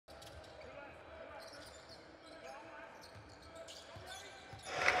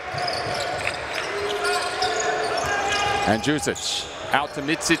And Jusic out to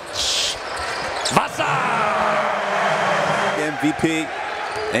Micić. Vasilije! MVP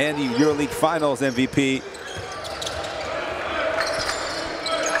and the EuroLeague Finals MVP.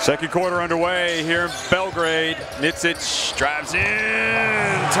 Second quarter underway here in Belgrade. Micić drives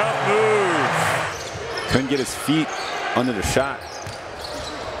in. Tough move. Couldn't get his feet under the shot.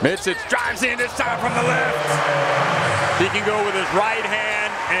 Micić drives in this time from the left. He can go with his right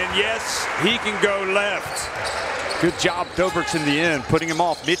hand, and yes, he can go left. Good job, Dobrich in the end, putting him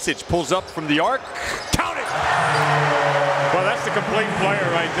off. Micić pulls up from the arc. Count it! Well, that's the complete player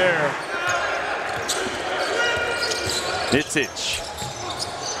right there. Micić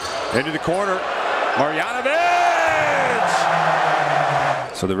into the corner. Marjanovic!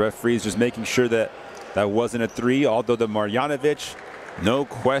 So the referee's just making sure that that wasn't a three, although the Marjanovic, no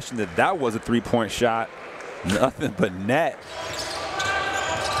question that that was a three-point shot. Nothing but net.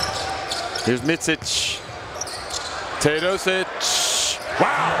 Here's Micić. Teodosic.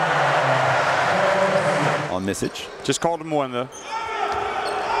 Wow! On Micić. Just called him one, though.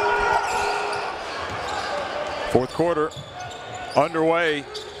 Fourth quarter underway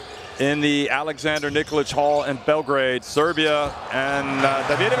in the Alexander Nikolic Hall in Belgrade. Serbia, and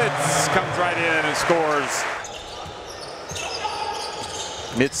Davidovic comes right in and scores.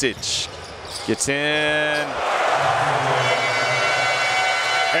 Micić gets in.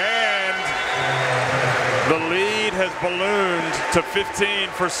 And the lead has ballooned to 15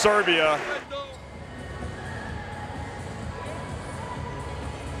 for Serbia.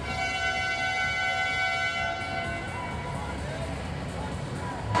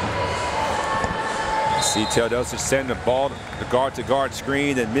 See Teodosic send the ball, the guard-to-guard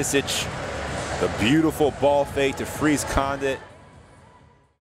screen, and Micić, the beautiful ball fake to freeze Condit.